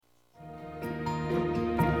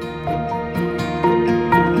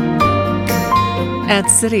At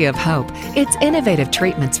City of Hope, its innovative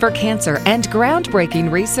treatments for cancer and groundbreaking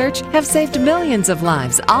research have saved millions of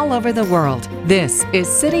lives all over the world. This is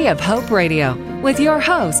City of Hope Radio with your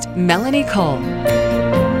host, Melanie Cole.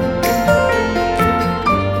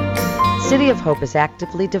 City of Hope is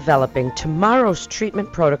actively developing tomorrow's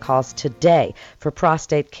treatment protocols today for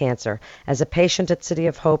prostate cancer. As a patient at City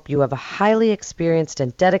of Hope, you have a highly experienced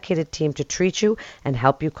and dedicated team to treat you and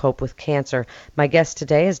help you cope with cancer. My guest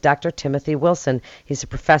today is Dr. Timothy Wilson. He's a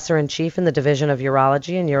professor-in-chief in the Division of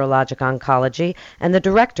Urology and Urologic Oncology and the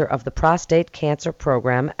director of the Prostate Cancer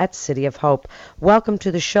Program at City of Hope. Welcome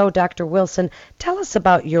to the show, Dr. Wilson. Tell us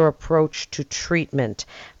about your approach to treatment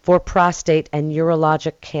for prostate and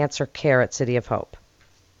urologic cancer care at City of Hope.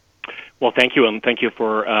 Well, thank you, and thank you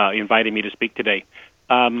for inviting me to speak today.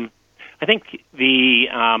 I think the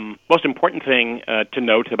most important thing to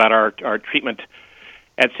note about our treatment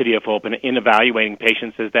at City of Hope in evaluating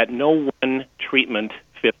patients is that no one treatment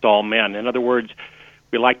fits all men. In other words,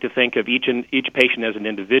 we like to think of each patient as an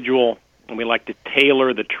individual, and we like to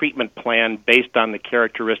tailor the treatment plan based on the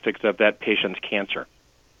characteristics of that patient's cancer.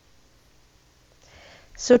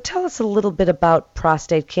 So tell us a little bit about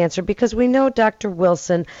prostate cancer, because we know, Dr.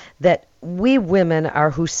 Wilson, that we women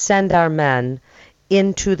are who send our men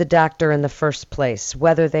into the doctor in the first place,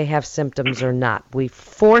 whether they have symptoms or not. We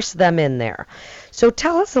force them in there. So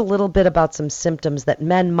tell us a little bit about some symptoms that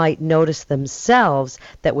men might notice themselves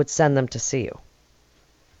that would send them to see you.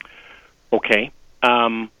 Okay.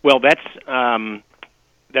 Well, that's an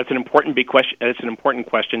important question. That's an important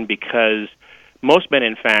question because most men,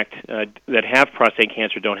 in fact, that have prostate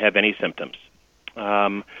cancer don't have any symptoms.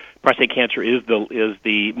 Prostate cancer is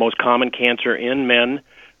the most common cancer in men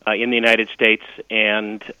in the United States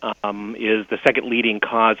and is the second leading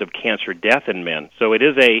cause of cancer death in men. So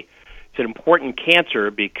it's an important cancer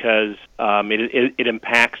because it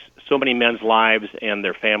impacts so many men's lives and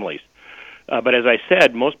their families. But as I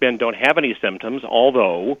said, most men don't have any symptoms,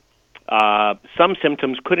 although some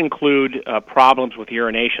symptoms could include problems with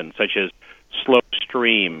urination, such as slow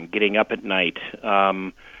stream, getting up at night,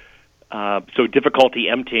 so difficulty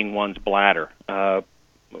emptying one's bladder.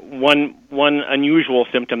 One unusual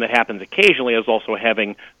symptom that happens occasionally is also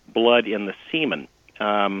having blood in the semen.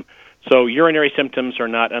 So urinary symptoms are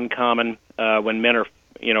not uncommon when men are,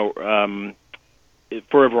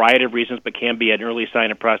 for a variety of reasons, but can be an early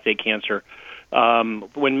sign of prostate cancer.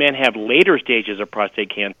 When men have later stages of prostate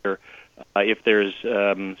cancer, if there's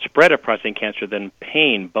spread of prostate cancer, then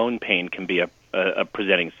bone pain can be a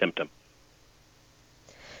presenting symptom.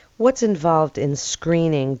 What's involved in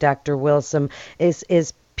screening, Dr. Wilson?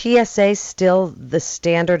 Is PSA still the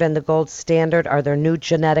standard and the gold standard? Are there new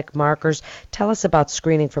genetic markers? Tell us about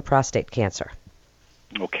screening for prostate cancer.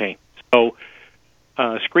 Okay. So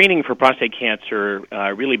screening for prostate cancer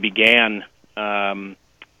really began to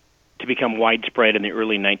become widespread in the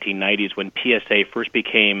early 1990s when PSA first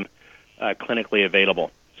became clinically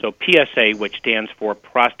available. So PSA, which stands for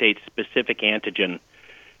prostate-specific antigen,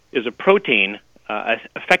 is a protein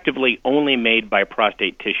effectively only made by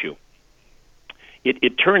prostate tissue.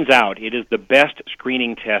 It turns out it is the best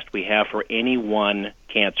screening test we have for any one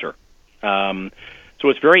cancer. So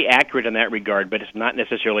it's very accurate in that regard, but it's not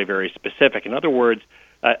necessarily very specific. In other words,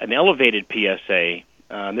 an elevated PSA,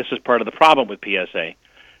 this is part of the problem with PSA,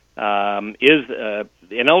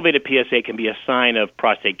 an elevated PSA can be a sign of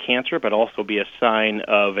prostate cancer, but also be a sign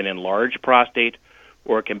of an enlarged prostate,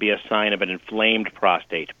 or it can be a sign of an inflamed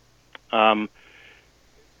prostate.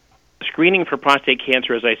 Screening for prostate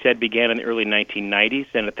cancer, as I said, began in the early 1990s,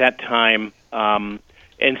 and at that time, and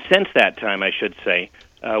since that time, I should say,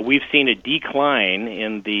 we've seen a decline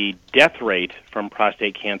in the death rate from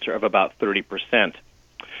prostate cancer of about 30%.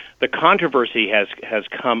 The controversy has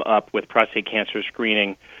come up with prostate cancer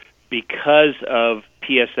screening because of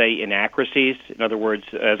PSA inaccuracies. In other words,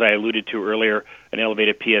 as I alluded to earlier, an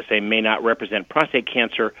elevated PSA may not represent prostate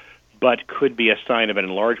cancer, but could be a sign of an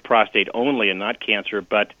enlarged prostate only and not cancer,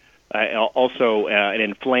 but also an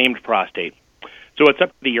inflamed prostate. So it's up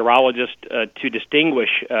to the urologist to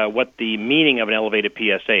distinguish what the meaning of an elevated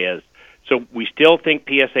PSA is. So we still think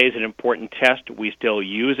PSA is an important test. We still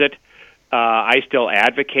use it. I still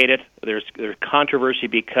advocate it. There's controversy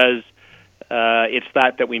because it's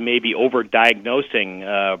thought that we may be over-diagnosing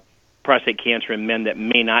prostate cancer in men that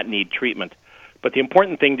may not need treatment. But the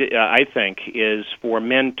important thing, I think, is for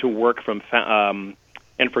men to work from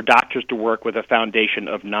and for doctors to work with a foundation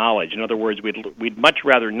of knowledge. In other words, we'd much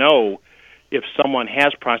rather know if someone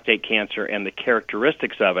has prostate cancer and the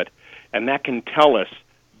characteristics of it, and that can tell us,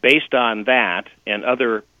 based on that and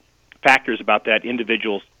other factors about that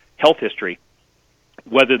individual's health history,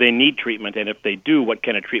 whether they need treatment, and if they do, what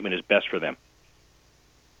kind of treatment is best for them.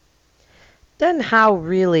 Then how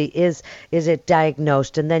really is it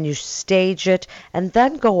diagnosed, and then you stage it, and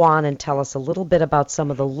then go on and tell us a little bit about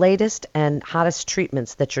some of the latest and hottest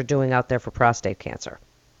treatments that you're doing out there for prostate cancer.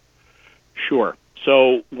 Sure.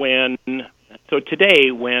 So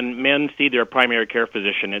today, when men see their primary care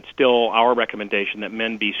physician, it's still our recommendation that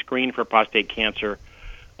men be screened for prostate cancer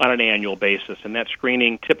on an annual basis, and that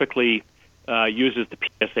screening typically uses the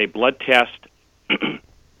PSA blood test,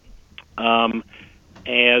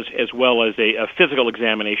 as well as a physical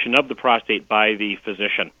examination of the prostate by the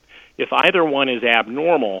physician. If either one is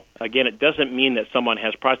abnormal, again, it doesn't mean that someone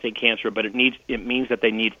has prostate cancer, but it means that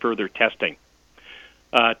they need further testing.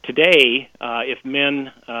 Today, if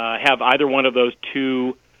men have either one of those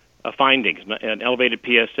two findings, an elevated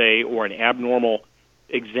PSA or an abnormal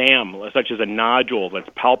exam, such as a nodule that's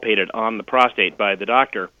palpated on the prostate by the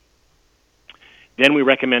doctor, then we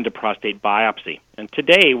recommend a prostate biopsy. And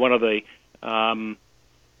today, one of the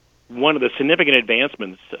significant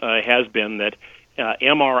advancements has been that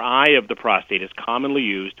MRI of the prostate is commonly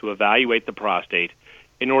used to evaluate the prostate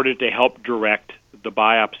in order to help direct the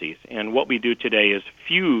biopsies. And what we do today is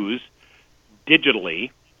fuse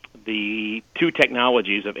digitally the two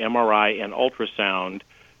technologies of MRI and ultrasound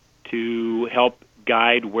to help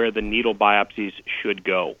guide where the needle biopsies should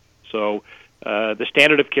go. So the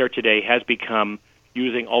standard of care today has become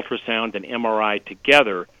using ultrasound and MRI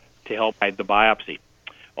together to help guide the biopsy.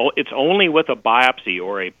 It's only with a biopsy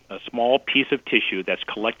or a small piece of tissue that's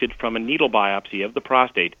collected from a needle biopsy of the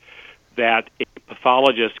prostate that a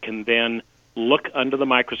pathologist can then look under the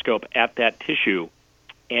microscope at that tissue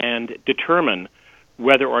and determine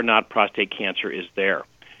whether or not prostate cancer is there.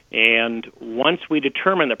 And once we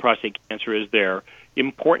determine that prostate cancer is there,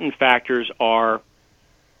 important factors are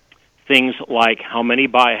things like how many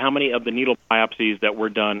of the needle biopsies that were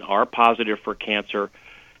done are positive for cancer,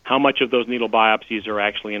 how much of those needle biopsies are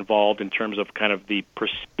actually involved in terms of kind of the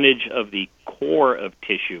percentage of the core of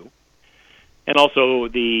tissue, and also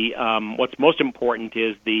the what's most important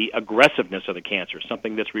is the aggressiveness of the cancer,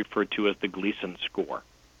 something that's referred to as the Gleason score.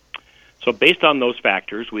 So based on those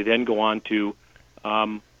factors, we then go on to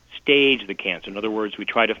stage the cancer. In other words, we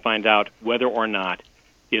try to find out whether or not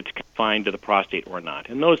it's confined to the prostate or not.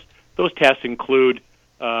 And those tests include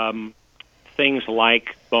things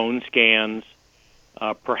like bone scans,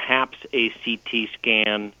 perhaps a CT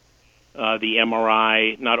scan, the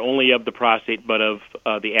MRI, not only of the prostate, but of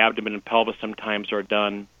the abdomen and pelvis sometimes are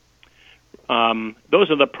done.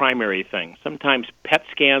 Those are the primary things. Sometimes PET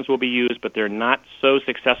scans will be used, but they're not so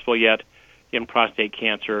successful yet in prostate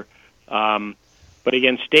cancer. But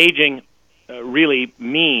again, staging really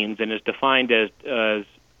means and is defined as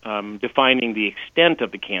defining the extent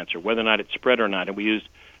of the cancer, whether or not it's spread or not. And we use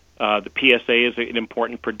the PSA as an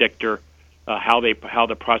important predictor. How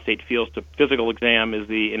the prostate feels to physical exam is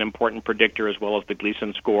an important predictor, as well as the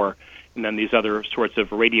Gleason score, and then these other sorts of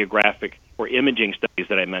radiographic or imaging studies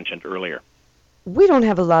that I mentioned earlier. We don't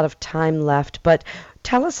have a lot of time left, but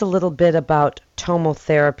tell us a little bit about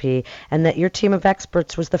tomotherapy, and that your team of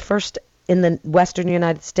experts was the first in the Western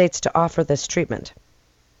United States to offer this treatment.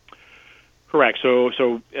 Correct.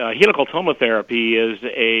 So helical tomotherapy is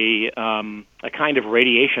a kind of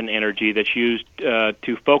radiation energy that's used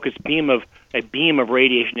to focus a beam of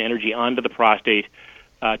radiation energy onto the prostate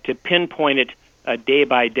to pinpoint it day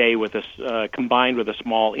by day with combined with a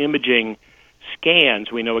small imaging scan,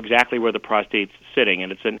 so we know exactly where the prostate's sitting.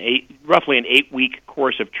 And it's roughly an 8-week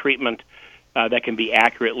course of treatment that can be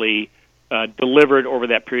accurately delivered over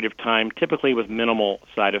that period of time, typically with minimal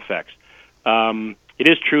side effects. It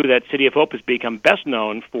is true that City of Hope has become best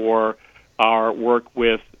known for our work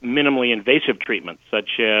with minimally invasive treatments,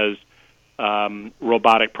 such as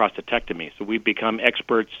robotic prostatectomy. So we've become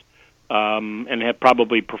experts and have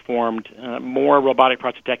probably performed more robotic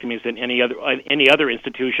prostatectomies than any other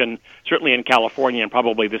institution, certainly in California and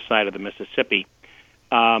probably this side of the Mississippi.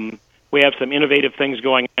 We have some innovative things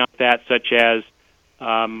going on with that, such as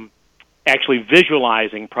actually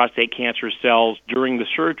visualizing prostate cancer cells during the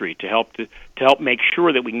surgery to help make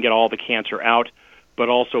sure that we can get all the cancer out, but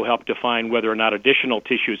also help define whether or not additional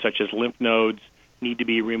tissues such as lymph nodes need to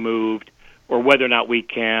be removed, or whether or not we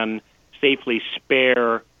can safely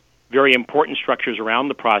spare very important structures around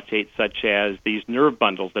the prostate, such as these nerve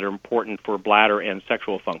bundles that are important for bladder and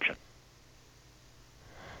sexual function.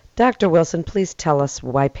 Dr. Wilson, please tell us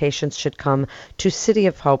why patients should come to City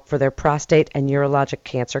of Hope for their prostate and urologic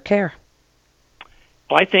cancer care.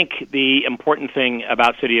 Well, I think the important thing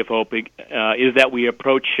about City of Hope is that we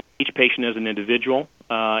approach each patient as an individual,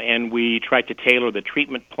 and we try to tailor the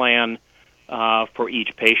treatment plan for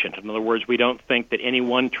each patient. In other words, we don't think that any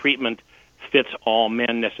one treatment fits all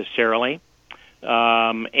men necessarily.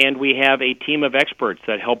 and we have a team of experts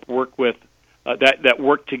that help work with that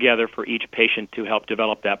work together for each patient to help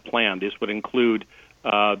develop that plan. This would include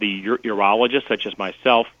the urologist, such as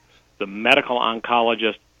myself, the medical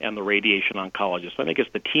oncologist, and the radiation oncologist. So I think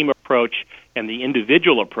it's the team approach and the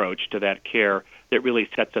individual approach to that care that really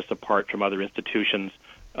sets us apart from other institutions,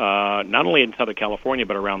 not only in Southern California,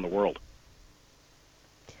 but around the world.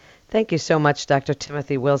 Thank you so much, Dr.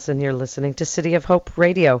 Timothy Wilson. You're listening to City of Hope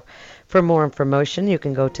Radio. For more information, you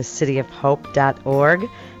can go to cityofhope.org.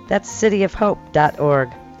 That's cityofhope.org.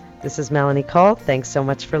 This is Melanie Cole. Thanks so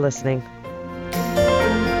much for listening.